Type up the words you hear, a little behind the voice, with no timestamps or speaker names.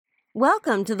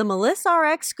Welcome to the Melissa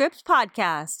RX Scripts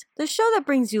podcast, the show that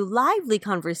brings you lively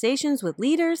conversations with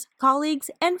leaders, colleagues,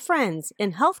 and friends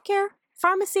in healthcare,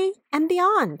 pharmacy, and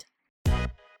beyond.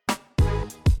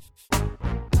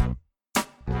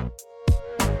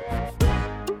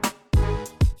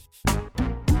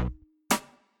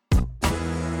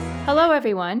 Hello,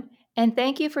 everyone, and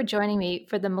thank you for joining me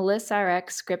for the Melissa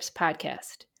RX Scripts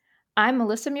podcast. I'm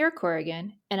Melissa Muir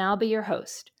Corrigan, and I'll be your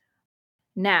host.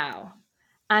 Now,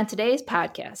 on today's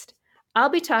podcast, I'll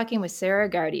be talking with Sarah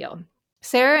Gardiel.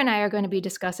 Sarah and I are going to be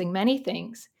discussing many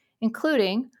things,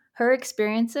 including her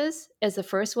experiences as the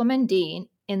first woman dean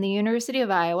in the University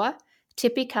of Iowa,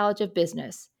 Tippie College of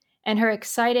Business, and her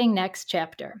exciting next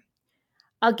chapter.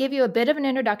 I'll give you a bit of an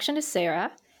introduction to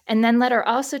Sarah, and then let her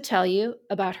also tell you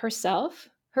about herself,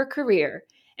 her career,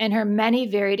 and her many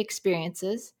varied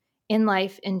experiences in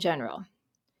life in general.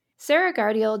 Sarah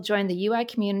Gardiel joined the UI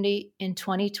community in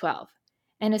 2012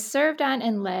 and has served on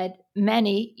and led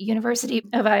many University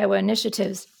of Iowa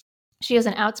initiatives. She is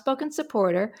an outspoken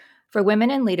supporter for women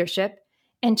in leadership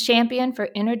and champion for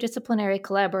interdisciplinary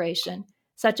collaboration,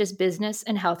 such as business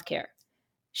and healthcare.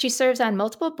 She serves on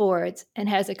multiple boards and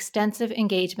has extensive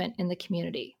engagement in the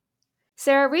community.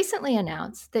 Sarah recently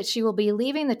announced that she will be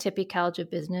leaving the Tippie College of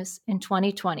Business in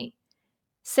 2020.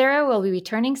 Sarah will be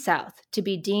returning south to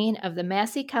be Dean of the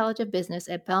Massey College of Business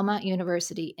at Belmont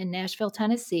University in Nashville,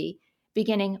 Tennessee,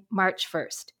 beginning March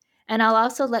 1st. And I'll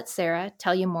also let Sarah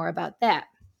tell you more about that.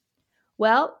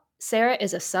 Well, Sarah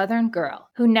is a Southern girl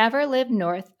who never lived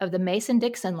north of the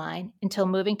Mason-Dixon line until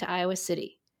moving to Iowa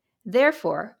City.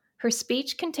 Therefore, her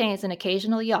speech contains an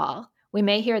occasional y'all. We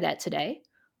may hear that today.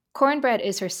 Cornbread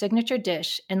is her signature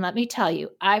dish, and let me tell you,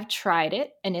 I've tried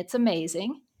it, and it's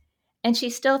amazing. And she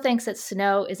still thinks that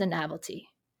snow is a novelty.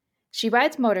 She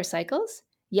rides motorcycles.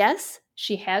 Yes,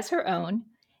 she has her own,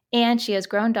 and she has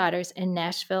grown daughters in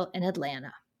Nashville and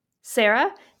Atlanta.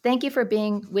 Sarah, thank you for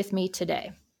being with me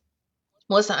today.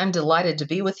 Melissa, I'm delighted to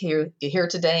be with you here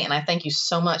today, and I thank you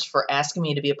so much for asking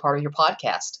me to be a part of your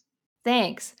podcast.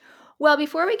 Thanks. Well,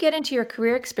 before we get into your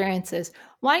career experiences,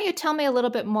 why don't you tell me a little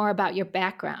bit more about your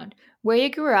background, where you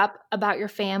grew up, about your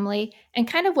family, and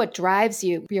kind of what drives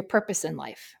you, your purpose in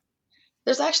life?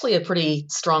 There's actually a pretty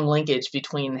strong linkage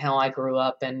between how I grew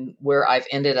up and where I've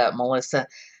ended up, Melissa.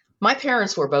 My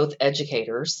parents were both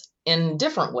educators in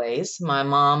different ways. My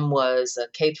mom was a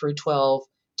K through 12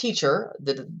 teacher.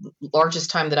 The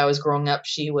largest time that I was growing up,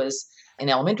 she was in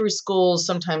elementary schools,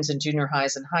 sometimes in junior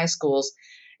highs and high schools.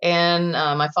 And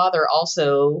my father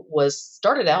also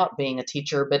started out being a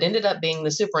teacher, but ended up being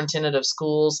the superintendent of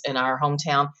schools in our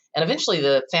hometown, and eventually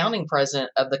the founding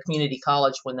president of the community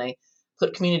college when they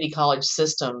put community college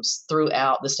systems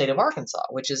throughout the state of Arkansas,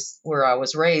 which is where I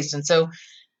was raised. And so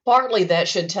partly that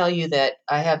should tell you that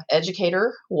I have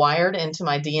educator wired into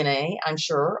my DNA, I'm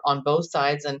sure, on both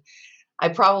sides. And I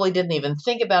probably didn't even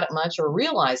think about it much or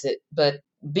realize it, but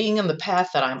being in the path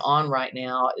that I'm on right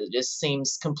now, it just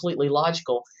seems completely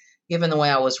logical given the way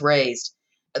I was raised.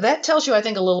 That tells you, I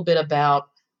think, a little bit about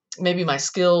maybe my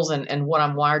skills and what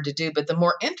I'm wired to do. But the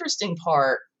more interesting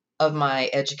part of my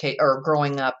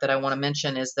growing up that I want to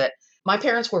mention is that my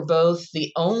parents were both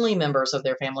the only members of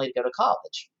their family to go to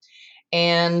college.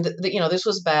 And this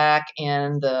was back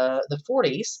in the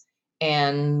 40s.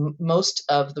 And most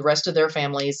of the rest of their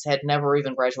families had never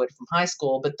even graduated from high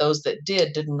school, but those that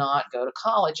did not go to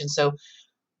college. And so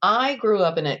I grew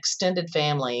up in an extended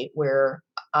family where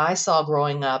I saw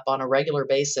growing up on a regular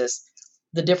basis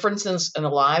the differences in the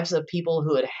lives of people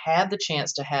who had had the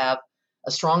chance to have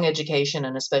a strong education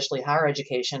and especially higher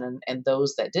education and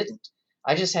those that didn't.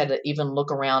 I just had to even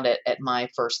look around at my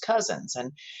first cousins,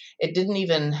 and it didn't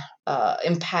even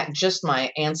impact just my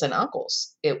aunts and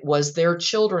uncles. It was their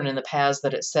children and the paths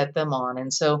that it set them on.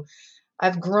 And so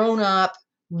I've grown up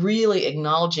really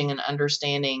acknowledging and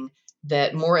understanding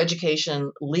that more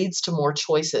education leads to more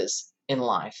choices in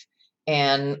life.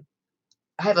 And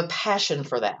I have a passion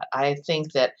for that. I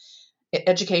think that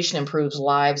education improves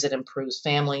lives, it improves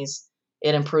families,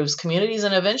 it improves communities,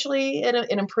 and eventually it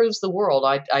improves the world.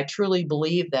 I truly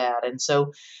believe that. And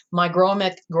so my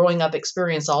growing up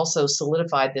experience also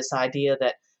solidified this idea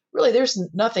that really there's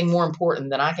nothing more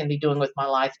important than I can be doing with my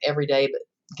life every day, but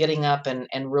getting up and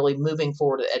really moving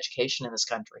forward to education in this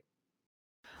country.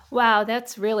 Wow,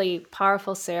 that's really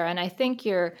powerful, Sarah. And I think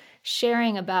you're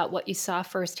sharing about what you saw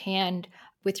firsthand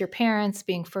with your parents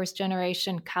being first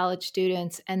generation college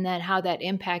students, and then how that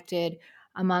impacted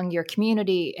among your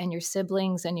community and your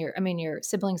siblings and your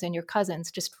siblings and your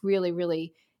cousins, just really,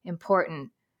 really important.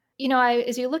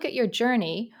 As you look at your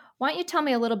journey, why don't you tell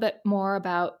me a little bit more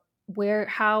about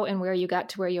how and where you got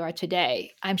to where you are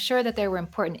today. I'm sure that there were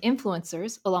important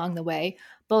influencers along the way,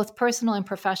 both personal and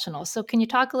professional. So can you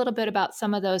talk a little bit about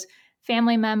some of those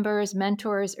family members,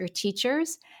 mentors, or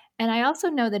teachers? And I also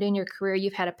know that in your career,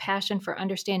 you've had a passion for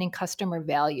understanding customer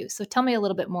value. So tell me a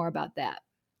little bit more about that.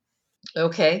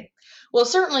 Okay. Well,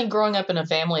 certainly growing up in a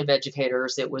family of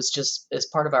educators, it was just as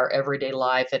part of our everyday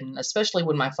life. And especially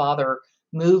when my father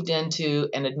moved into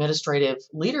an administrative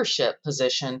leadership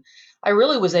position, I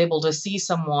really was able to see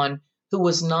someone who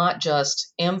was not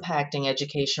just impacting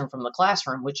education from the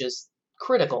classroom, which is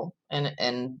critical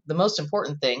and the most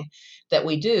important thing that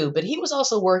we do, but he was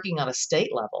also working on a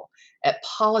state level, at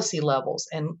policy levels,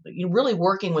 and really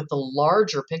working with the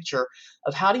larger picture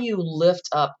of how do you lift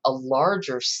up a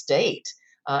larger state,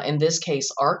 in this case,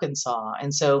 Arkansas.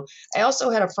 And so I also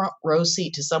had a front row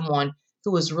seat to someone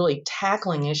who was really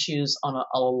tackling issues on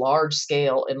a large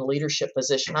scale in a leadership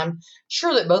position. I'm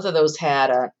sure that both of those had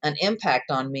an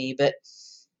impact on me, but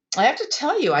I have to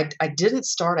tell you, I didn't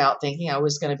start out thinking I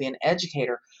was going to be an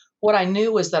educator. What I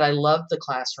knew was that I loved the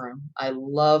classroom. I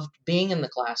loved being in the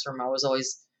classroom. I was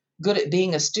always good at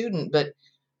being a student, but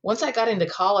once I got into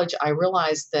college, I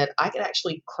realized that I could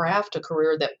actually craft a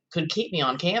career that could keep me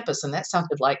on campus, and that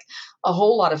sounded like a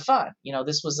whole lot of fun.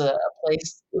 This was a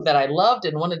place that I loved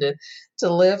and wanted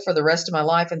to live for the rest of my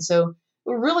life, and so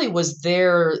it really was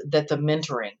there that the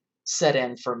mentoring set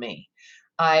in for me.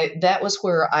 That was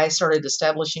where I started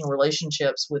establishing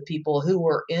relationships with people who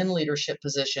were in leadership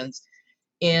positions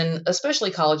in especially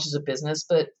colleges of business,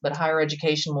 but higher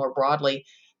education more broadly,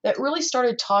 that really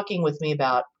started talking with me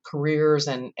about careers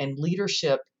and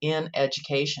leadership in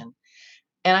education.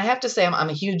 And I have to say, I'm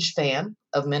a huge fan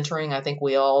of mentoring. I think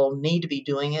we all need to be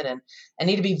doing it and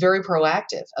need to be very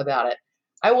proactive about it.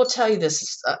 I will tell you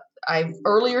this,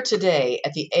 earlier today,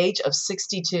 at the age of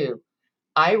 62,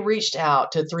 I reached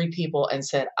out to 3 people and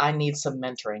said, I need some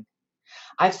mentoring.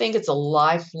 I think it's a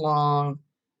lifelong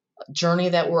journey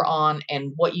that we're on,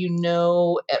 and what you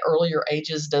know at earlier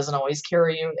ages doesn't always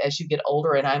carry you as you get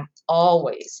older. And I'm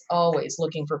always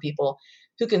looking for people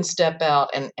who can step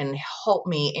out and help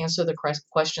me answer the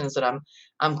questions that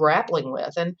I'm grappling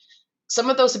with. And some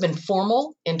of those have been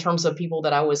formal in terms of people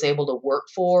that I was able to work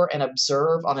for and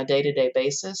observe on a day-to-day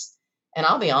basis. And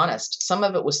I'll be honest, some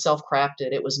of it was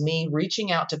self-crafted. It was me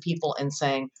reaching out to people and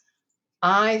saying,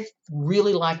 I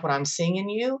really like what I'm seeing in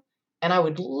you, and I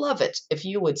would love it if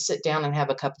you would sit down and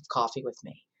have a cup of coffee with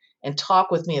me and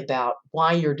talk with me about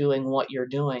why you're doing what you're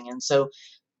doing. And so,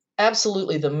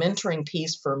 absolutely, the mentoring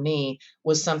piece for me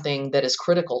was something that is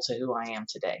critical to who I am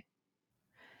today.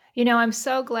 I'm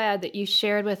so glad that you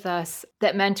shared with us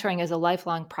that mentoring is a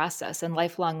lifelong process and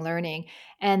lifelong learning,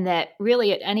 and that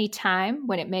really at any time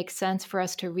when it makes sense for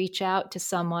us to reach out to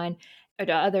someone or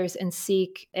to others and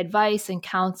seek advice and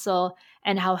counsel,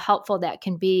 and how helpful that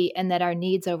can be, and that our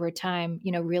needs over time,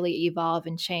 really evolve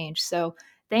and change. So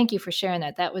thank you for sharing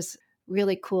that. That was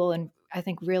really cool and I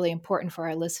think really important for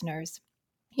our listeners.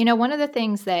 One of the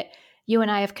things that you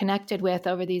and I have connected with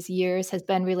over these years has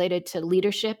been related to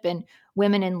leadership and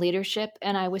women in leadership.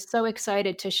 And I was so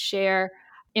excited to share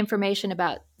information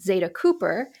about Zeta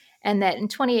Cooper, and that in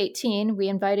 2018, we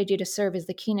invited you to serve as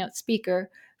the keynote speaker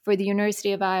for the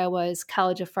University of Iowa's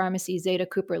College of Pharmacy Zeta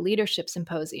Cooper Leadership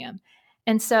Symposium.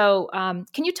 And so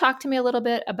can you talk to me a little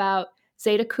bit about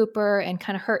Zeta Cooper and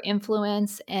kind of her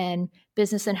influence and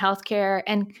business and healthcare?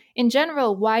 And in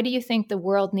general, why do you think the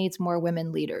world needs more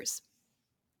women leaders?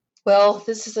 Well,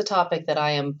 this is a topic that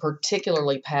I am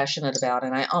particularly passionate about,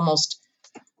 and I almost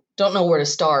don't know where to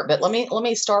start. But let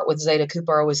me start with Zeta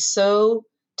Cooper. I was so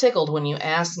tickled when you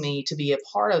asked me to be a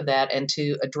part of that and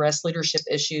to address leadership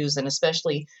issues, and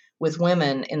especially with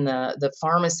women in the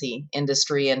pharmacy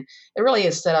industry. And it really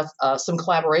has set up some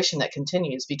collaboration that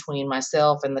continues between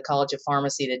myself and the College of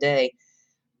Pharmacy today.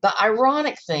 The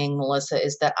ironic thing, Melissa,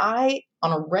 is that I,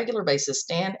 on a regular basis,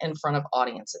 stand in front of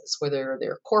audiences, whether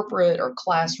they're corporate or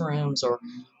classrooms or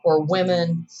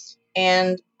women,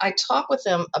 and I talk with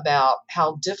them about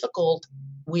how difficult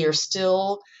we are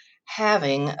still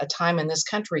having a time in this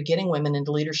country getting women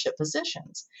into leadership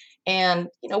positions. And,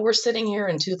 we're sitting here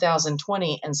in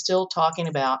 2020 and still talking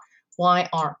about why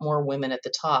aren't more women at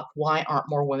the top? Why aren't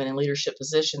more women in leadership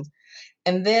positions?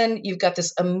 And then you've got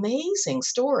this amazing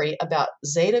story about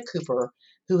Zeta Cooper,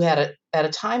 who had at a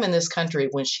time in this country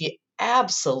when she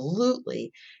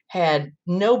absolutely had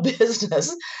no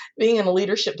business being in a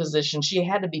leadership position. She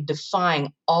had to be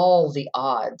defying all the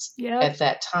odds at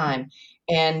that time.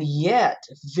 And yet,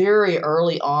 very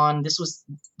early on, this was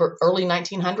early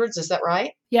 1900s, is that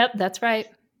right? Yep, that's right.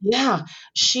 Yeah,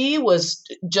 she was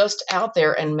just out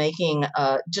there and making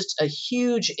just a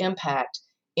huge impact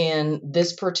in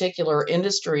this particular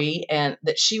industry and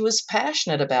that she was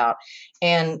passionate about.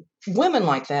 And women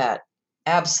like that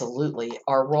absolutely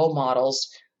are role models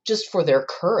just for their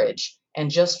courage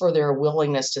and just for their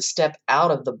willingness to step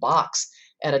out of the box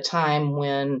at a time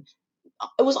when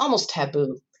it was almost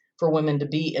taboo for women to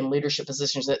be in leadership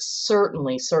positions. That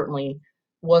certainly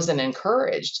wasn't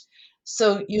encouraged.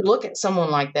 So you look at someone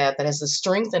like that that has the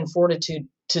strength and fortitude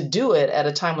to do it at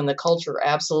a time when the culture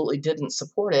absolutely didn't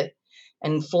support it,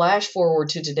 and flash forward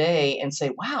to today and say,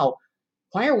 wow,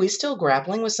 why are we still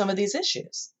grappling with some of these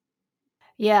issues?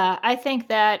 Yeah, I think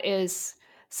that is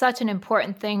such an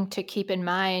important thing to keep in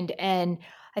mind. And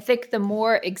I think the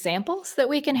more examples that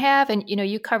we can have, and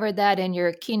you covered that in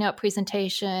your keynote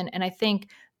presentation, and I think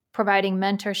providing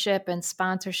mentorship and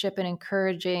sponsorship and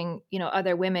encouraging,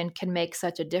 other women can make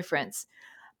such a difference.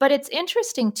 But it's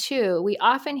interesting too. We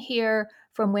often hear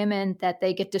from women that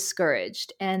they get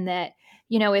discouraged and that,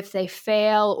 if they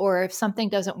fail or if something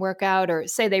doesn't work out, or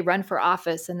say they run for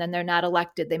office and then they're not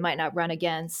elected, they might not run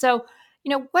again. So,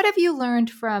 what have you learned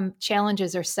from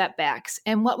challenges or setbacks?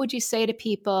 And what would you say to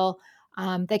people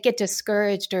that get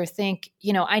discouraged or think,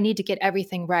 I need to get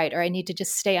everything right, or I need to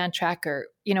just stay on track, or,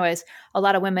 as a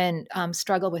lot of women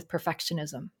struggle with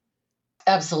perfectionism?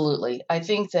 Absolutely. I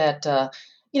think that,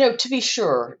 to be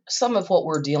sure, some of what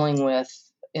we're dealing with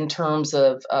in terms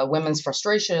of women's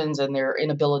frustrations and their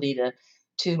inability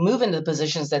to move into the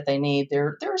positions that they need,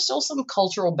 there are still some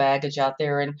cultural baggage out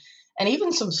there, and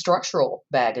even some structural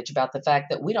baggage about the fact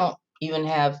that we don't even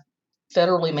have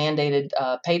federally mandated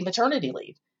paid maternity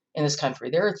leave in this country.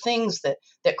 There are things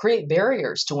that create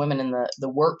barriers to women in the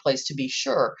workplace, to be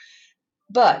sure.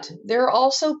 But there are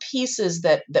also pieces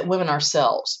that women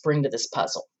ourselves bring to this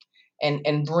puzzle,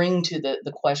 and bring to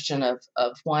the question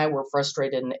of why we're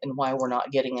frustrated, and why we're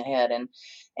not getting ahead.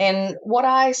 And what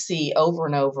I see over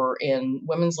and over in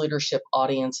women's leadership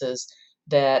audiences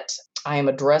that I am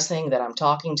addressing, that I'm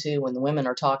talking to when the women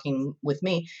are talking with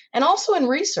me, and also in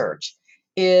research,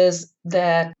 is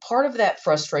that part of that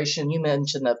frustration, you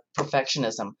mentioned the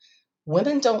perfectionism.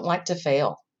 Women don't like to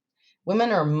fail.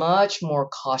 Women are much more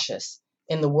cautious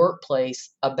in the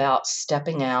workplace about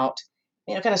stepping out,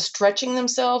 kind of stretching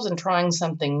themselves and trying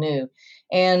something new.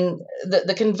 And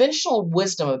the conventional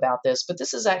wisdom about this, but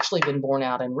this has actually been borne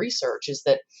out in research, is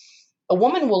that a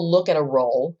woman will look at a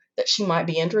role that she might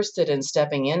be interested in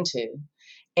stepping into.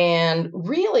 And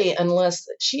really, unless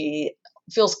she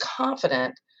feels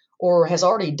confident or has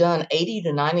already done 80 to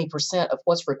 90% of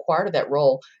what's required of that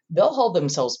role, they'll hold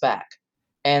themselves back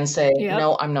and say, Yep.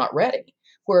 no, I'm not ready.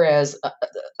 Whereas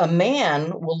a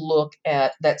man will look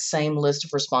at that same list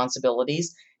of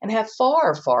responsibilities and have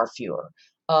far fewer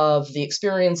of the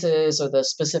experiences or the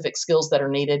specific skills that are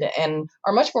needed, and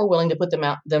are much more willing to put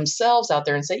themselves out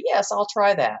there and say, yes, I'll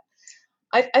try that.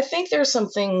 I think there's some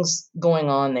things going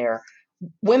on there.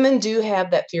 Women do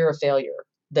have that fear of failure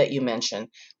that you mentioned.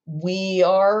 We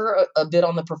are a bit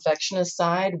on the perfectionist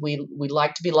side. We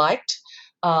like to be liked.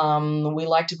 We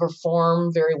like to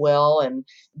perform very well, and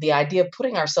the idea of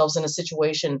putting ourselves in a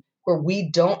situation where we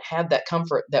don't have that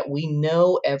comfort that we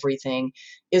know everything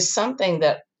is something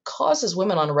that causes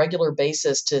women on a regular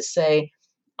basis to say,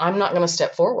 I'm not going to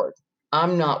step forward.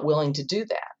 I'm not willing to do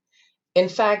that. In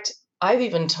fact, I've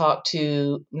even talked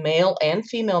to male and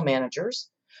female managers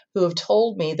who have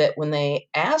told me that when they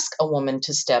ask a woman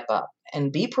to step up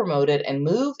and be promoted and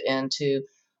move into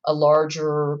a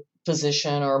larger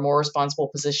position or a more responsible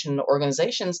position in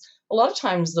organizations, a lot of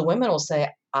times the women will say,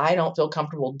 I don't feel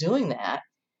comfortable doing that,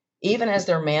 even as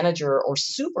their manager or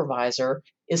supervisor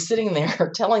is sitting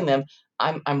there telling them,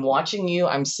 I'm watching you,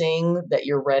 I'm seeing that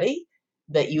you're ready,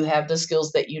 that you have the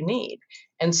skills that you need.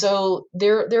 And so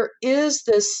there is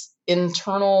this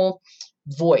internal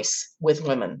voice with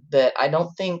women that I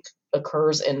don't think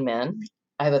occurs in men.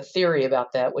 I have a theory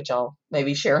about that, which I'll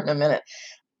maybe share in a minute,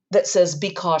 that says,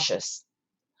 be cautious,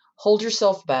 hold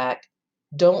yourself back,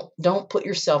 don't put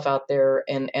yourself out there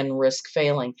and risk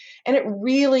failing. And it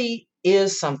really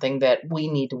is something that we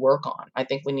need to work on. I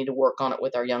think we need to work on it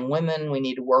with our young women. We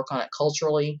need to work on it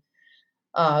culturally.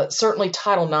 Certainly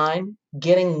Title IX,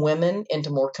 getting women into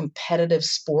more competitive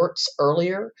sports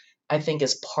earlier, I think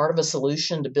is part of a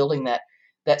solution to building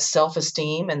that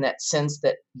self-esteem and that sense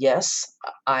that, yes,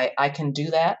 I can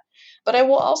do that. But I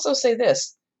will also say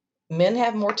this: men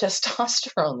have more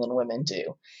testosterone than women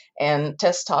do. And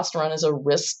testosterone is a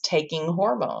risk-taking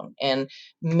hormone. And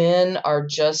men are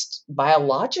just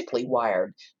biologically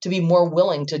wired to be more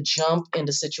willing to jump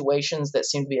into situations that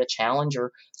seem to be a challenge,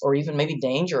 or even maybe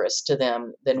dangerous to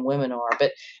them than women are.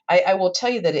 But I will tell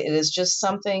you that it is just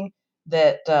something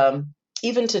that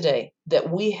even today,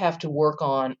 that we have to work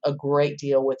on a great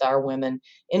deal with our women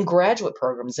in graduate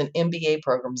programs and MBA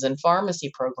programs and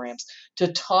pharmacy programs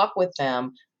to talk with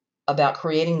them about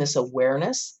creating this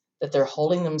awareness that they're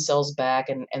holding themselves back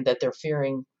and that they're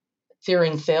fearing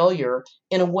failure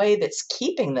in a way that's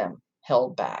keeping them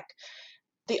held back.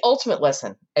 The ultimate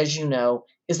lesson, as you know,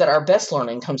 is that our best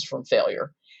learning comes from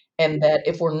failure. And that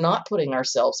if we're not putting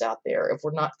ourselves out there, if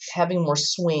we're not having more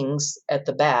swings at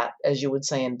the bat, as you would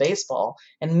say in baseball,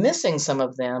 and missing some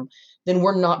of them, then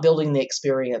we're not building the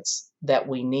experience that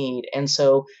we need. And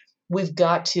so we've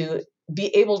got to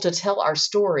be able to tell our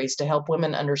stories to help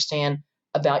women understand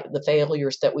about the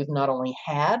failures that we've not only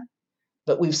had,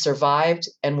 but we've survived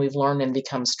and we've learned and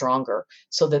become stronger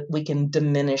so that we can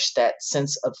diminish that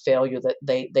sense of failure that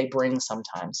they bring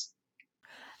sometimes.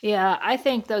 Yeah, I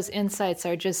think those insights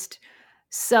are just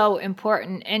so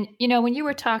important. And, when you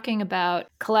were talking about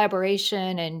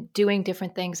collaboration and doing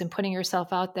different things and putting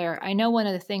yourself out there, I know one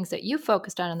of the things that you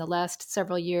focused on in the last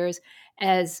several years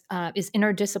is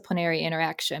interdisciplinary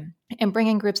interaction and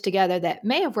bringing groups together that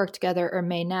may have worked together or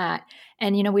may not.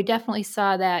 And, we definitely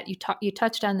saw that. You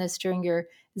touched on this during your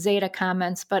Zeta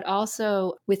comments, but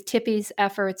also with Tippy's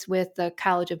efforts with the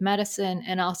College of Medicine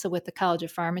and also with the College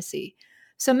of Pharmacy.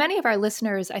 So many of our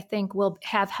listeners, I think, will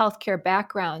have healthcare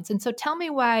backgrounds. And so tell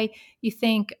me why you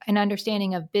think an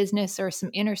understanding of business or some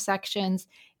intersections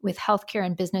with healthcare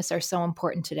and business are so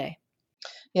important today.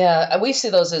 Yeah, we see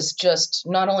those as just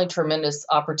not only tremendous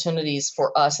opportunities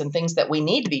for us and things that we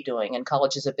need to be doing in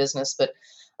colleges of business, but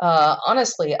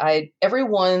honestly,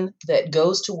 everyone that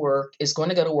goes to work is going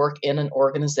to go to work in an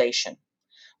organization.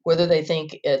 Whether they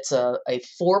think it's a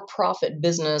for-profit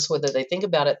business, whether they think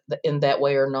about it in that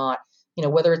way or not,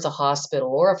 whether it's a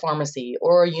hospital or a pharmacy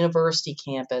or a university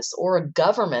campus or a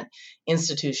government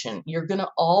institution, you're going to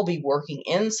all be working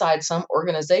inside some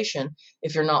organization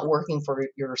if you're not working for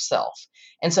yourself.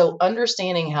 And so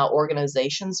understanding how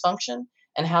organizations function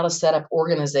and how to set up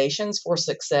organizations for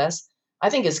success,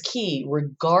 I think is key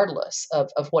regardless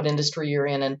of what industry you're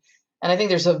in. And I think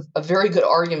there's a very good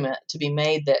argument to be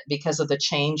made that because of the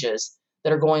changes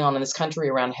that are going on in this country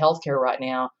around healthcare right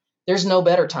now, there's no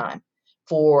better time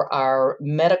for our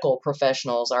medical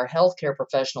professionals, our healthcare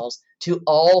professionals, to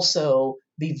also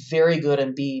be very good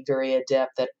and be very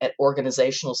adept at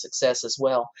organizational success as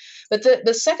well. But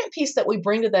the second piece that we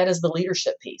bring to that is the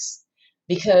leadership piece,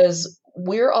 because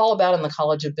we're all about in the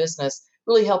College of Business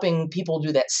really helping people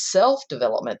do that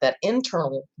self-development, that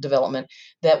internal development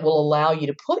that will allow you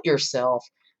to put yourself,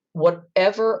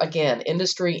 whatever, again,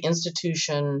 industry,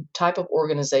 institution, type of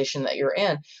organization that you're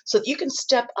in, so that you can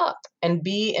step up and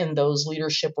be in those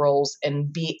leadership roles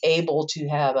and be able to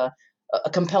have a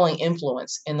compelling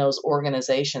influence in those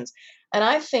organizations. And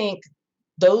I think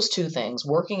those two things,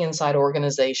 working inside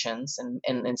organizations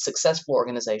and successful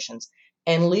organizations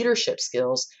and leadership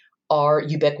skills, are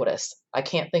ubiquitous. I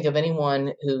can't think of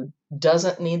anyone who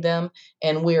doesn't need them.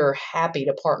 And we're happy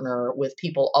to partner with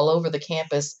people all over the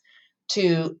campus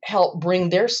to help bring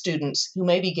their students who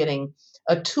may be getting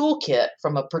a toolkit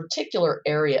from a particular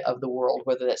area of the world,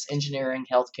 whether that's engineering,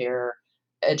 healthcare,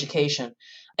 education,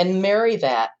 and marry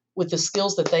that with the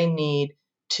skills that they need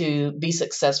to be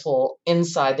successful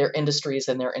inside their industries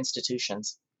and their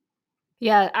institutions.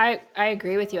 Yeah, I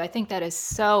agree with you. I think that is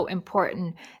so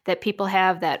important that people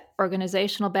have that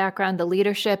organizational background, the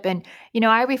leadership. And,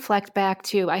 I reflect back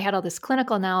to, I had all this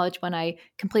clinical knowledge when I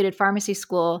completed pharmacy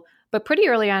school, but pretty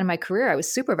early on in my career, I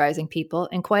was supervising people,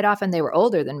 and quite often they were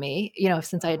older than me,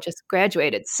 since I had just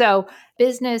graduated. So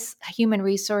business, human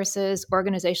resources,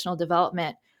 organizational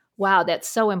development, wow, that's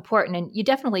so important. And you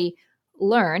definitely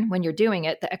learn when you're doing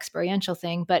it, the experiential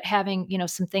thing, but having,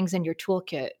 some things in your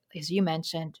toolkit, as you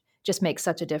mentioned, just makes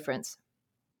such a difference.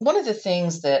 One of the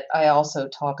things that I also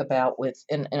talk about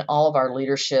in all of our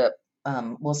leadership,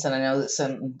 Wilson, I know that's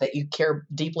something that you care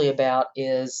deeply about,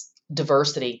 is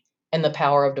diversity and the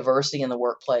power of diversity in the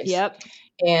workplace. Yep.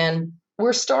 And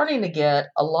we're starting to get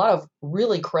a lot of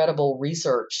really credible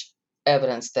research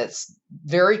evidence that's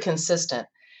very consistent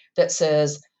that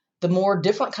says the more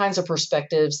different kinds of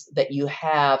perspectives that you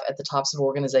have at the tops of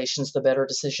organizations, the better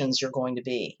decisions you're going to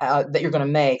be, that you're going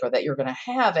to make or that you're going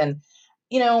to have. And,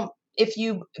 if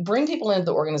you bring people into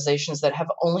the organizations that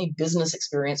have only business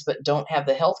experience but don't have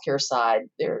the healthcare side,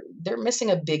 they're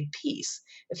missing a big piece.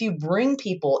 If you bring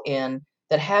people in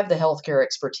that have the healthcare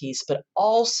expertise, but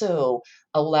also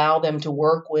allow them to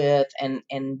work with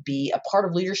and be a part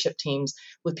of leadership teams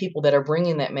with people that are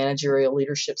bringing that managerial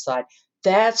leadership side,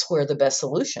 that's where the best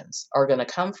solutions are going to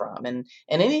come from. And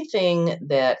anything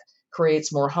that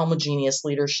creates more homogeneous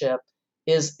leadership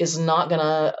is not going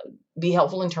to be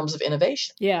helpful in terms of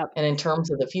innovation Yeah. and in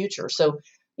terms of the future. So,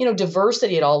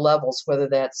 diversity at all levels, whether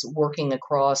that's working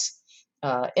across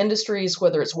industries,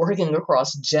 whether it's working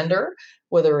across gender,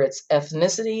 whether it's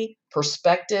ethnicity,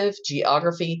 perspective,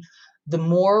 geography, the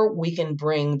more we can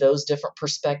bring those different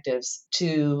perspectives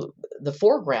to the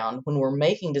foreground when we're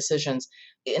making decisions.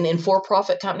 And in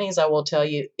for-profit companies, I will tell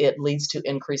you, it leads to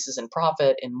increases in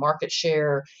profit, in market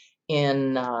share,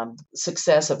 in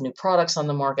success of new products on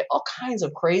the market, all kinds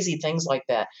of crazy things like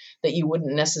that that you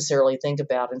wouldn't necessarily think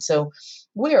about. And so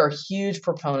we are huge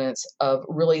proponents of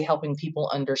really helping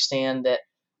people understand that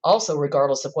also,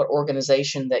 regardless of what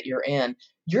organization that you're in,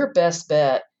 your best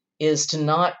bet is to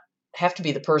not have to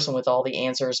be the person with all the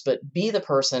answers, but be the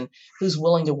person who's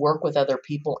willing to work with other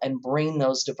people and bring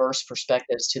those diverse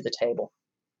perspectives to the table.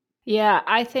 Yeah,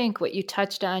 I think what you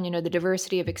touched on, the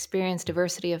diversity of experience,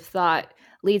 diversity of thought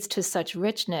leads to such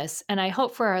richness. And I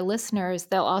hope for our listeners,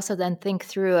 they'll also then think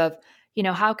through of,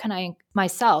 how can I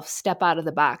myself step out of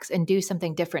the box and do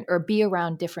something different or be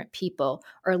around different people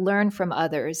or learn from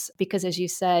others? Because as you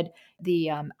said,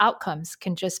 the outcomes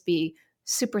can just be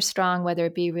super strong, whether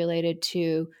it be related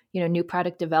to, new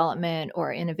product development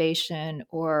or innovation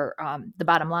or the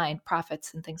bottom line,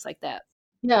 profits and things like that.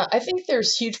 Yeah, I think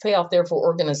there's huge payoff there for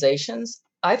organizations.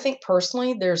 I think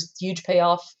personally there's huge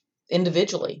payoff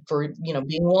individually for,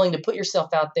 being willing to put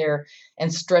yourself out there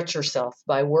and stretch yourself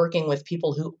by working with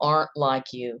people who aren't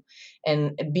like you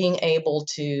and being able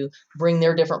to bring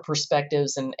their different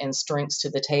perspectives and strengths to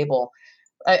the table.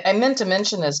 I meant to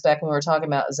mention this back when we were talking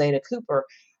about Zeta Cooper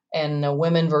and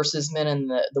women versus men in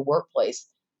the workplace.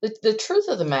 The truth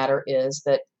of the matter is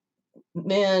that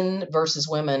men versus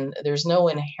women, there's no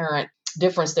inherent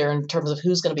difference there in terms of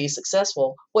who's going to be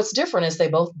successful. What's different is they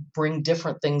both bring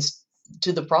different things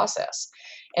to the process.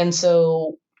 And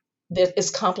so that it's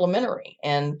complementary.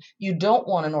 And you don't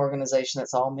want an organization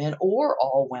that's all men or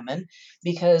all women,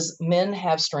 because men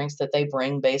have strengths that they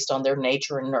bring based on their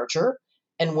nature and nurture,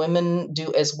 and women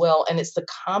do as well. And it's the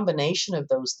combination of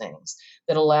those things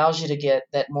that allows you to get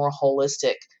that more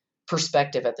holistic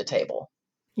perspective at the table.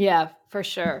 Yeah, for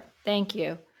sure. Thank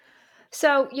you.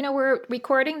 So, we're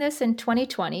recording this in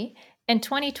 2020, and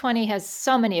 2020 has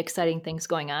so many exciting things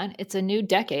going on. It's a new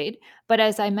decade, but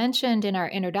as I mentioned in our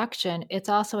introduction, it's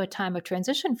also a time of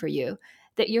transition for you,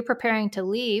 that you're preparing to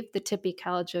leave the Tippie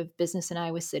College of Business in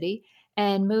Iowa City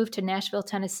and move to Nashville,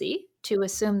 Tennessee to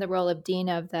assume the role of Dean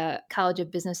of the College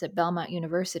of Business at Belmont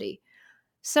University.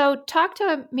 So, talk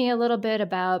to me a little bit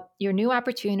about your new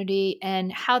opportunity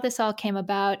and how this all came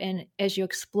about, and as you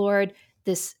explored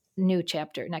this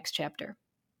next chapter.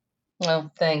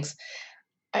 Well, thanks.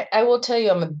 I will tell you,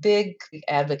 I'm a big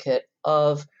advocate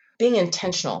of being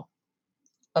intentional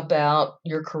about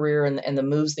your career and the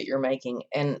moves that you're making.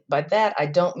 And by that, I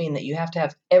don't mean that you have to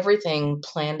have everything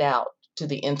planned out to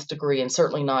the nth degree, and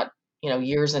certainly not,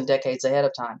 years and decades ahead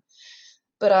of time.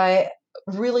 But I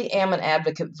really am an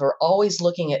advocate for always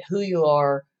looking at who you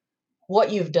are,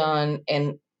 what you've done,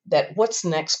 and that what's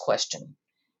next question.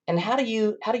 And how do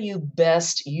you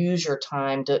best use your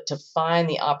time to find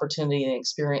the opportunity and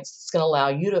experience that's going to allow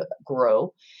you to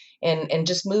grow and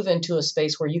just move into a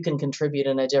space where you can contribute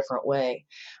in a different way.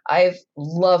 I've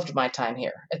loved my time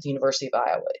here at the University of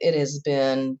Iowa. It has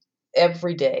been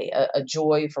every day a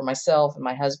joy for myself and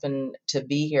my husband to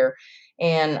be here.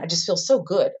 And I just feel so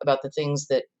good about the things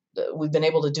that we've been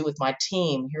able to do with my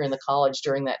team here in the college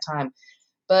during that time.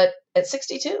 But at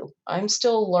 62, I'm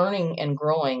still learning and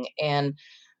growing. And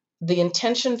the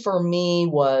intention for me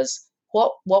was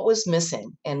what was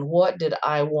missing and what did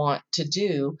I want to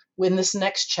do in this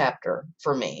next chapter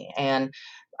for me. And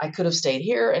I could have stayed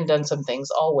here and done some things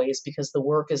always, because the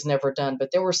work is never done. But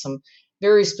there were some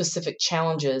very specific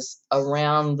challenges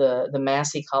around the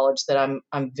Massey College that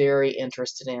I'm very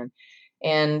interested in.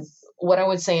 And what I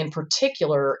would say in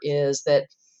particular is that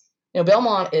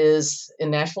Belmont is in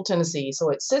Nashville, Tennessee, so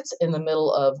it sits in the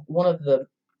middle of one of the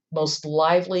most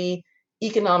lively,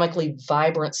 economically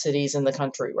vibrant cities in the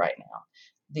country right now.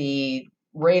 The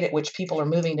rate at which people are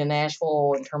moving to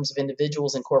Nashville in terms of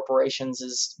individuals and corporations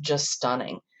is just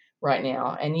stunning right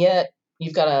now. And yet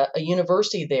you've got a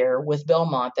university there with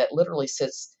Belmont that literally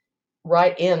sits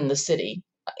right in the city,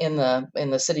 in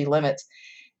the city limits,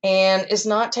 and is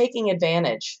not taking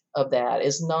advantage of that,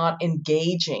 is not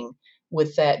engaging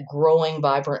with that growing,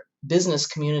 vibrant business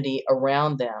community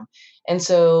around them. And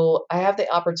so I have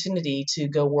the opportunity to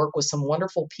go work with some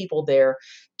wonderful people there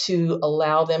to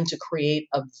allow them to create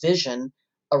a vision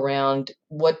around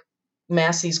what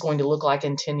Massey is going to look like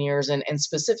in 10 years, and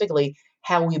specifically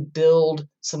how we build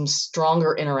some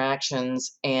stronger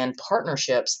interactions and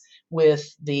partnerships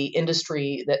with the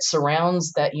industry that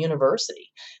surrounds that university.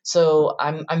 So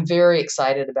I'm very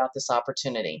excited about this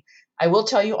opportunity. I will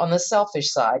tell you, on the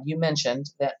selfish side, you mentioned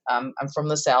that I'm from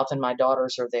the South and my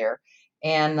daughters are there,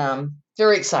 and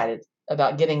very excited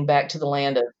about getting back to the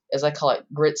land of, as I call it,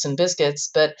 grits and biscuits.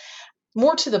 But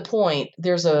more to the point,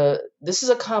 this is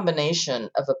a combination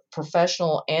of a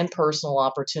professional and personal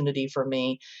opportunity for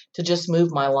me to just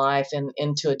move my life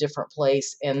into a different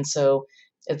place. And so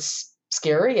it's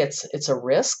scary. It's a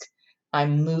risk.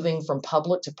 I'm moving from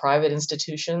public to private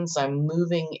institutions. I'm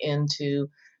moving into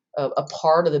a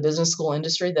part of the business school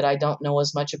industry that I don't know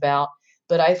as much about.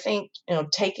 But I think,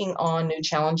 taking on new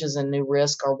challenges and new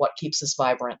risk are what keeps us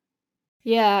vibrant.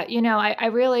 Yeah, I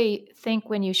really think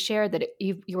when you shared that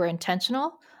you were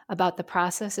intentional about the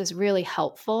process is really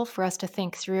helpful for us to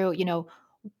think through,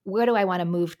 where do I want to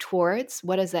move towards?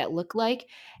 What does that look like?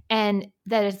 And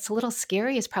that it's a little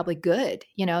scary is probably good,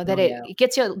 that Oh, yeah. it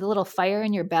gets you a little fire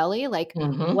in your belly, like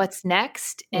Hmm. what's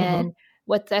next Hmm. and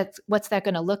what's that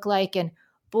going to look like? And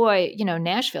boy,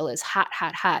 Nashville is hot,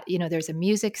 hot, hot. There's a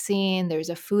music scene, there's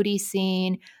a foodie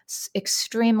scene,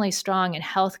 extremely strong in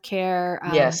healthcare.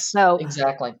 Yes, So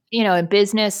exactly. in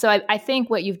business. So I think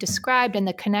what you've described and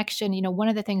the connection, one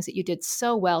of the things that you did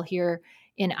so well here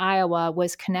in Iowa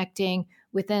was connecting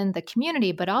within the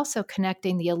community, but also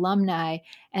connecting the alumni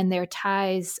and their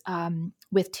ties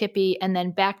with Tippy and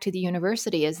then back to the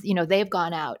university as, they've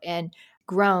gone out and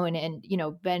grown and,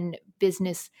 been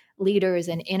business leaders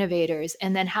and innovators.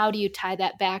 And then how do you tie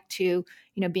that back to,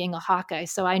 being a Hawkeye?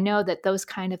 So I know that those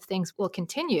kind of things will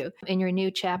continue in your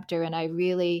new chapter. And I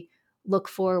really look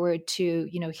forward to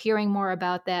hearing more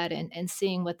about that and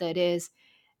seeing what that is.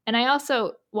 And I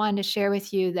also wanted to share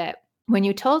with you that when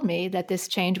you told me that this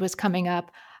change was coming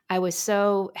up, I was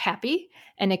so happy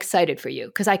and excited for you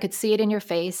because I could see it in your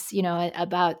face,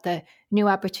 about the new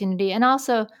opportunity and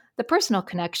also the personal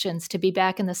connections to be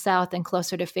back in the South and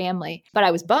closer to family. But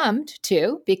I was bummed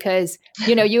too because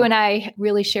you and I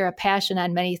really share a passion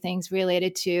on many things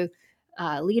related to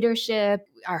leadership.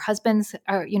 Our husbands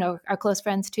are, our close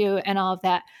friends too, and all of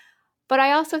that. But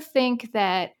I also think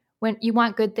that when you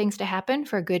want good things to happen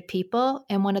for good people,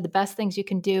 and one of the best things you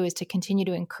can do is to continue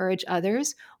to encourage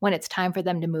others when it's time for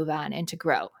them to move on and to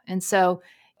grow. And so,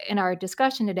 in our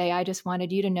discussion today, I just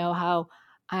wanted you to know how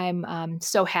I'm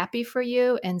so happy for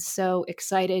you and so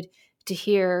excited to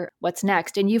hear what's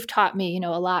next. And you've taught me, a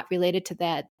lot related to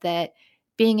that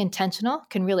being intentional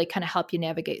can really kind of help you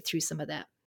navigate through some of that.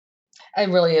 I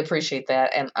really appreciate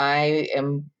that. And I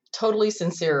am totally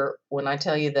sincere when I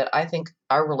tell you that I think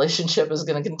our relationship is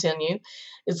going to continue.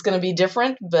 It's going to be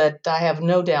different, but I have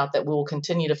no doubt that we will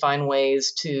continue to find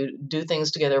ways to do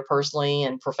things together personally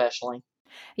and professionally.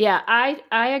 Yeah,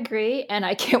 I agree, and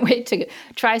I can't wait to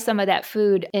try some of that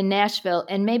food in Nashville.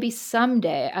 And maybe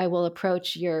someday I will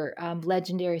approach your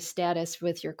legendary status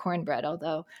with your cornbread.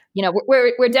 Although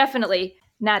we're definitely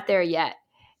not there yet.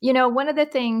 One of the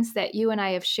things that you and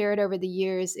I have shared over the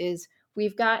years is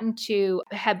we've gotten to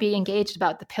be engaged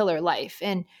about the Pillar Life,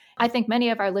 and I think many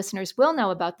of our listeners will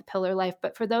know about the Pillar Life.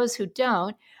 But for those who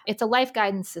don't, it's a life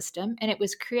guidance system, and it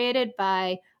was created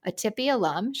by a Tippy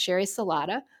alum, Sherry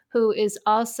Salata, who is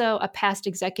also a past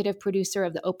executive producer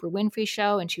of the Oprah Winfrey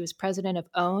Show, and she was president of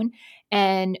OWN.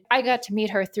 And I got to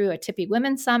meet her through a Tippy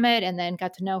Women's Summit and then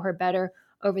got to know her better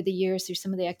over the years through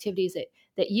some of the activities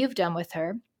that you've done with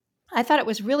her. I thought it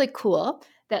was really cool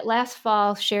that last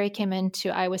fall, Sherry came into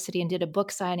Iowa City and did a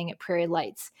book signing at Prairie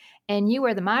Lights. And you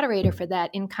were the moderator for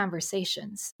that in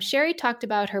Conversations. Sherry talked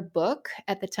about her book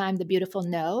at the time, The Beautiful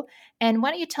No. And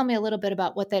why don't you tell me a little bit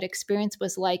about what that experience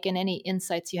was like and any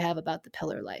insights you have about the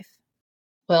Pillar Life?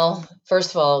 Well,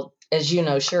 first of all, as you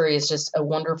know, Sherry is just a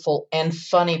wonderful and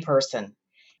funny person.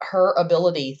 Her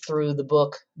ability through the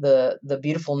book, The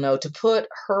Beautiful No, to put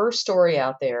her story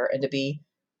out there and to be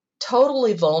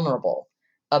totally vulnerable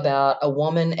about a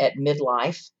woman at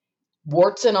midlife,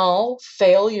 warts and all,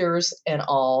 failures and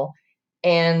all,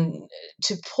 and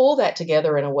to pull that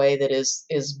together in a way that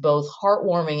is both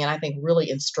heartwarming and I think really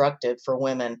instructive for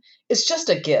women is just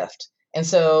a gift. And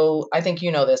so I think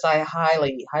you know this. I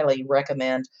highly, highly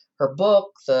recommend her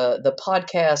book, the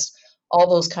podcast, all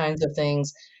those kinds of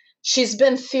things. She's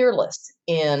been fearless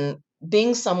in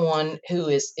being someone who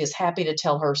is happy to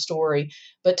tell her story,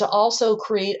 but to also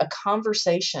create a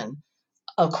conversation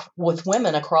with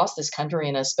women across this country,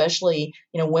 and especially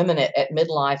women at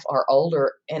midlife or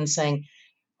older, and saying,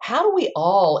 how do we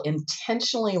all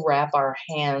intentionally wrap our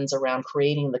hands around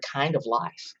creating the kind of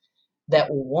life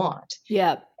that we want?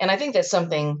 Yeah. And I think that's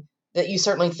something that you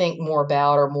certainly think more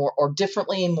about or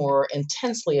differently, more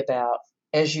intensely about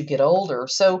as you get older.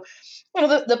 So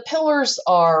the pillars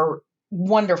are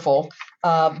wonderful,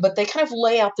 but they kind of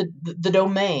lay out the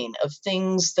domain of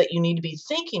things that you need to be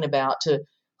thinking about to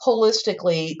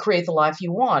holistically create the life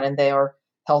you want. And they are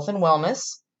health and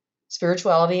wellness,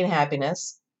 spirituality and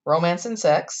happiness, romance and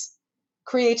sex,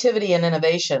 creativity and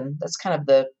innovation. That's kind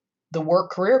of the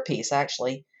work career piece,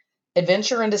 actually.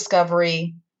 Adventure and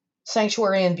discovery,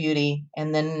 sanctuary and beauty,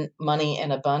 and then money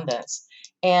and abundance.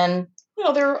 And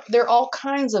there are all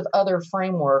kinds of other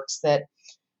frameworks that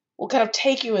will kind of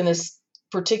take you in this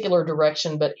particular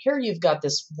direction. But here you've got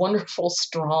this wonderful,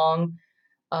 strong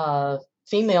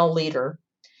female leader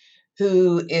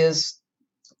who is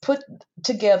put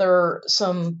together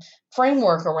some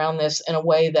framework around this in a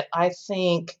way that I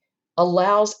think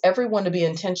allows everyone to be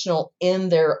intentional in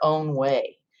their own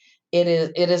way. It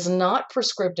is not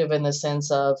prescriptive in the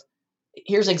sense of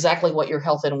here's exactly what your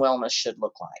health and wellness should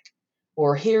look like,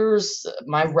 or here's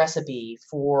my recipe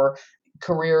for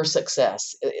career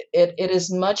success. It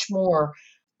is much more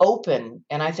open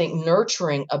and I think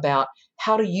nurturing about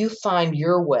how do you find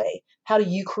your way? How do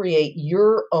you create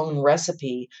your own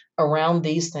recipe around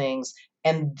these things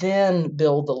and then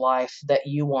build the life that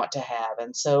you want to have?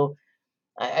 And so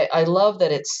I love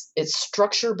that it's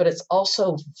structured, but it's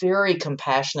also very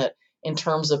compassionate in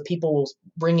terms of people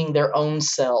bringing their own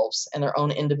selves and their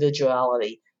own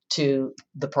individuality to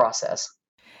the process.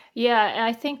 Yeah,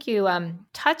 I think you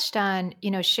touched on,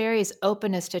 Sherry's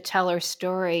openness to tell her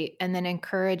story and then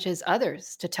encourages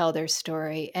others to tell their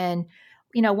story. And,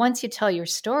 once you tell your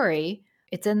story,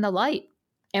 it's in the light.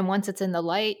 And once it's in the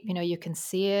light, you can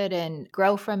see it and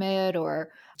grow from it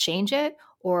or change it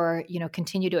or,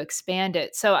 continue to expand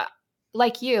it. So,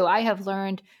 like you, I have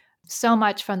learned so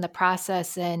much from the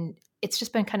process, and it's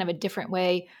just been kind of a different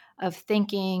way of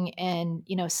thinking and,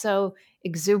 so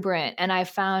exuberant. And I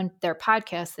found their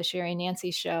podcast, the Sherry and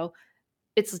Nancy Show,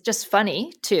 it's just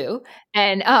funny too.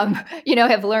 And,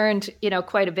 have learned,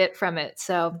 quite a bit from it.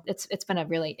 So it's been a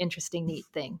really interesting, neat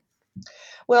thing.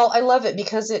 Well, I love it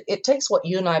because it takes what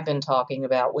you and I have been talking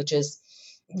about, which is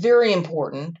very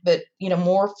important, but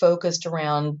more focused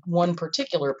around one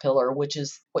particular pillar, which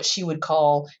is what she would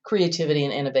call creativity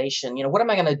and innovation. What am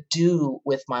I going to do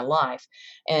with my life?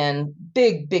 And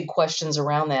big questions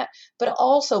around that, but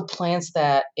also plants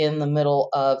that in the middle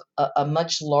of a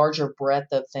much larger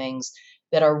breadth of things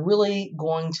that are really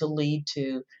going to lead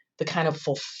to the kind of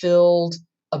fulfilled,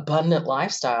 abundant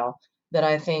lifestyle that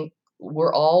I think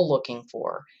we're all looking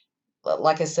for. But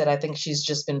like I said, I think she's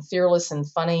just been fearless and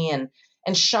funny and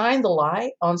shine the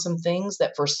light on some things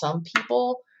that for some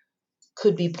people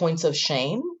could be points of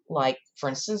shame, like, for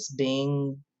instance,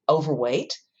 being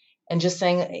overweight, and just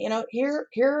saying,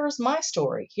 here's my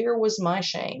story. Here was my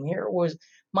shame. Here was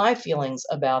my feelings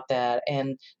about that.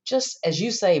 And just, as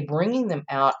you say, bringing them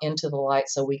out into the light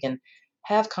so we can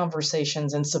have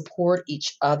conversations and support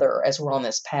each other as we're on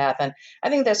this path. And I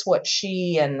think that's what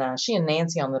she and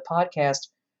Nancy on the podcast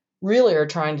really are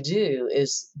trying to do,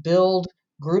 is build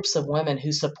groups of women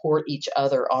who support each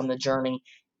other on the journey.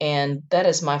 And that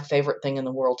is my favorite thing in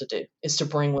the world to do, is to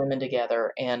bring women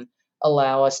together and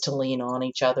allow us to lean on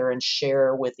each other and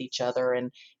share with each other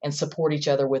and support each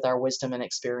other with our wisdom and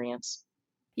experience.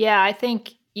 Yeah, I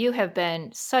think you have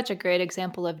been such a great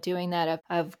example of doing that,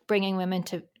 of bringing women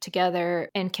together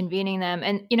and convening them.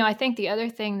 And, I think the other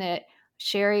thing that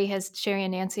Sherry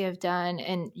and Nancy have done,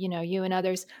 and, you and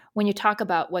others, when you talk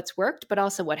about what's worked, but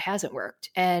also what hasn't worked.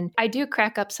 And I do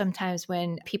crack up sometimes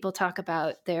when people talk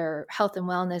about their health and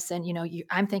wellness. And,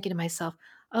 I'm thinking to myself,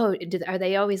 oh, are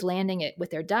they always landing it with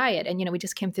their diet? And, we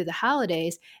just came through the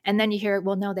holidays, and then you hear,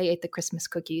 well, no, they ate the Christmas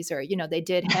cookies, or, they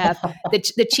did have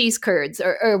the cheese curds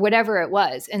or whatever it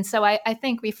was. And so I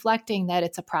think reflecting that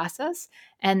it's a process,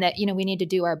 and that, we need to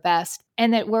do our best,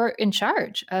 and that we're in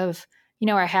charge of,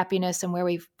 our happiness and where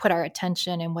we put our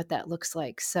attention and what that looks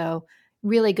like. So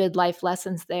really good life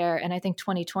lessons there. And I think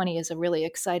 2020 is a really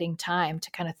exciting time to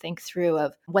kind of think through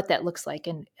of what that looks like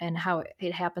and how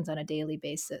it happens on a daily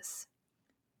basis.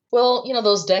 Well,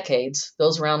 those decades,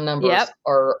 those round numbers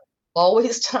are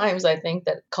always times, I think,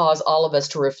 that cause all of us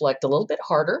to reflect a little bit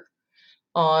harder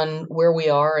on where we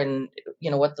are and,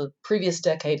 what the previous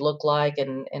decade looked like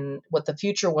and what the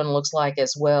future one looks like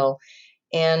as well.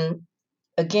 And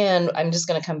again, I'm just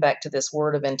going to come back to this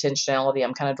word of intentionality.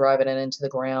 I'm kind of driving it into the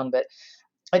ground, but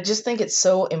I just think it's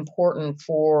so important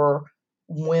for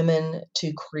women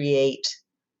to create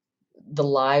the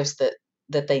lives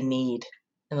that they need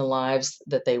and the lives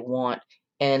that they want,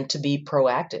 and to be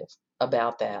proactive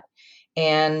about that.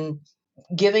 And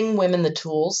giving women the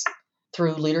tools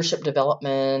through leadership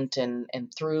development and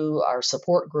through our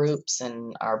support groups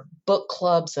and our book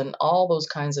clubs and all those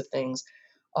kinds of things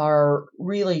are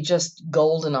really just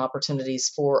golden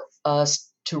opportunities for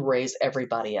us to raise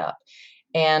everybody up.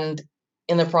 And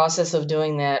in the process of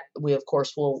doing that, we of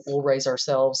course will raise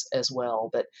ourselves as well.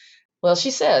 But well,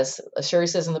 she says, Sherry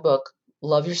says in the book,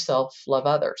 love yourself, love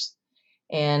others.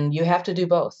 And you have to do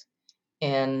both.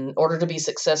 In order to be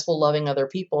successful loving other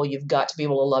people, you've got to be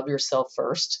able to love yourself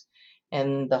first.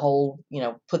 And the whole,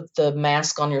 put the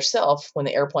mask on yourself when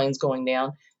the airplane's going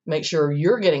down. Make sure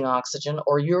you're getting oxygen,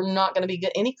 or you're not going to be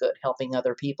any good helping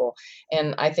other people.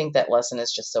 And I think that lesson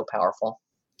is just so powerful.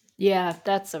 Yeah,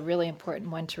 that's a really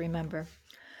important one to remember.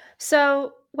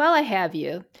 So, while I have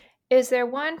you, is there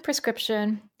one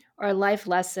prescription or life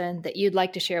lesson that you'd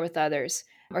like to share with others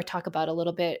or talk about a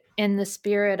little bit in the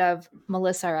spirit of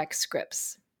Melissa RX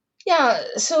Scripts? Yeah,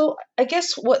 so I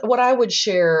guess what I would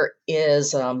share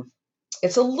is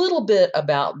it's a little bit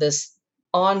about this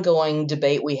ongoing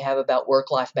debate we have about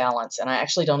work-life balance. And I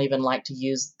actually don't even like to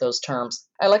use those terms.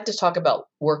 I like to talk about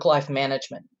work-life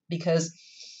management, because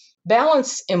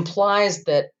balance implies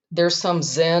that there's some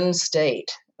Zen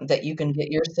state that you can get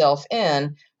yourself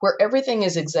in where everything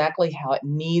is exactly how it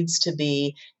needs to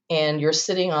be, and you're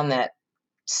sitting on that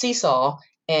seesaw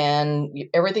and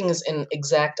everything is in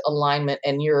exact alignment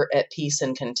and you're at peace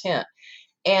and content.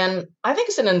 And I think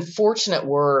it's an unfortunate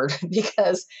word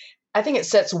because I think it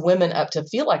sets women up to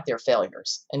feel like they're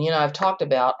failures. And, I've talked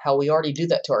about how we already do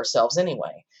that to ourselves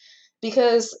anyway.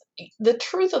 Because the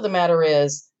truth of the matter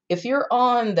is, if you're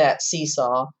on that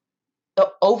seesaw,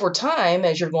 over time,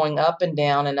 as you're going up and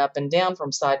down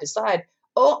from side to side,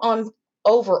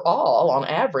 overall, on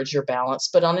average, you're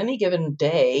balanced. But on any given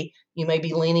day, you may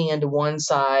be leaning into one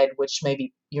side, which may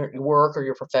be your work or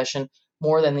your profession,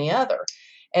 more than the other.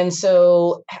 And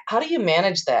so, how do you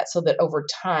manage that so that over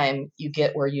time you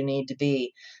get where you need to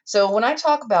be? So, when I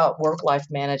talk about work life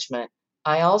management,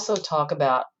 I also talk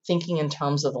about thinking in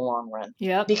terms of the long run.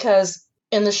 Yep. Because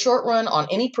in the short run, on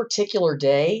any particular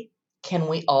day, can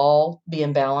we all be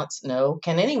in balance? No.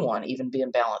 Can anyone even be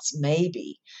in balance?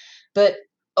 Maybe. But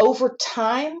over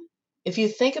time, if you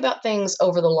think about things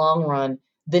over the long run,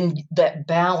 then that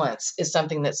balance is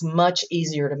something that's much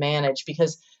easier to manage,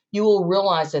 because you will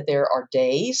realize that there are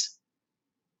days,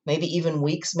 maybe even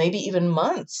weeks, maybe even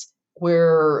months,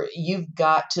 where you've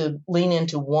got to lean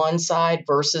into one side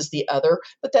versus the other,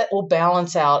 but that will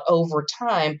balance out over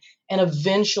time, and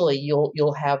eventually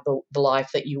you'll have the life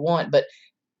that you want. But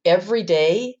every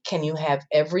day, can you have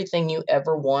everything you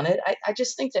ever wanted? I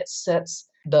just think that sets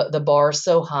the bar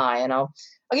so high. And I'll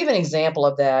give an example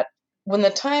of that. When the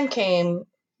time came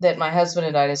that my husband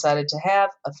and I decided to have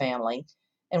a family,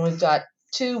 and we've got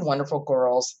two wonderful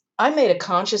girls, I made a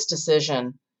conscious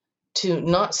decision to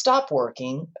not stop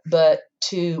working, but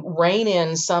to rein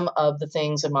in some of the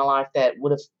things in my life that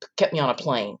would have kept me on a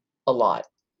plane a lot.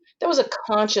 There was a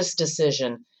conscious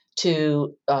decision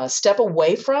to step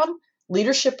away from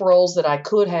leadership roles that I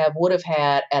would have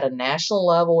had at a national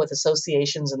level with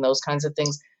associations and those kinds of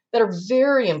things that are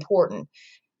very important.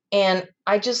 And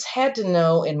I just had to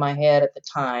know in my head at the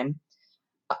time,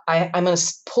 I'm going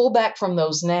to pull back from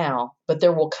those now, but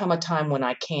there will come a time when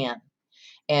I can,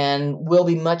 and we'll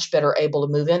be much better able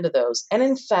to move into those. And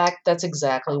in fact, that's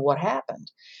exactly what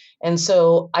happened. And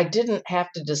so I didn't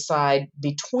have to decide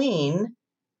between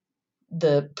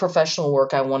the professional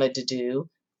work I wanted to do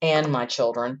and my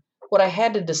children. What I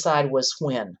had to decide was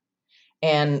when,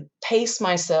 and pace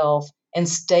myself and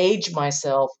stage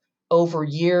myself over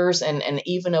years and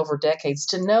even over decades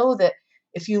to know that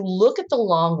if you look at the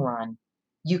long run,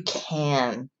 you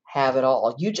can have it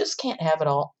all. You just can't have it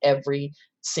all every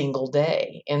single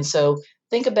day. And so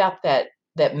think about that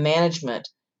management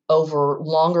over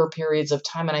longer periods of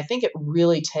time. And I think it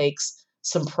really takes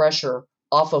some pressure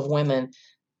off of women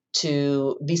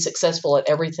to be successful at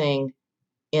everything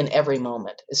in every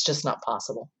moment. It's just not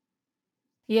possible.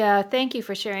 Yeah, thank you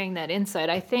for sharing that insight.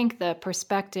 I think the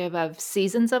perspective of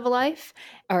seasons of life,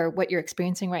 or what you're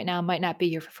experiencing right now might not be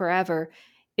your forever,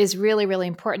 is really, really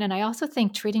important. And I also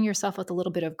think treating yourself with a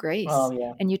little bit of grace. Oh,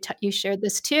 yeah. And you shared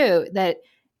this too, that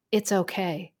it's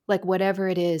okay. Like whatever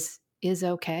it is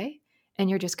okay. And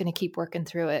you're just going to keep working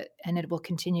through it, and it will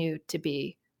continue to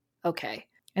be okay.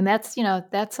 And that's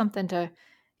something to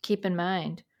keep in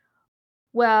mind.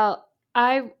 Well,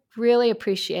 I really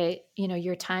appreciate,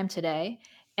 your time today,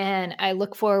 and I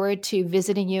look forward to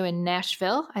visiting you in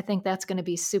Nashville. I think that's going to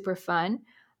be super fun.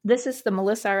 This is the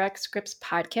Melissa RX Scripts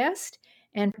podcast,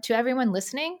 and to everyone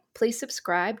listening, please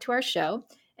subscribe to our show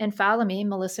and follow me,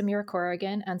 Melissa Muir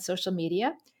Corrigan, on social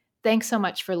media. Thanks so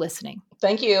much for listening.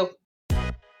 Thank you.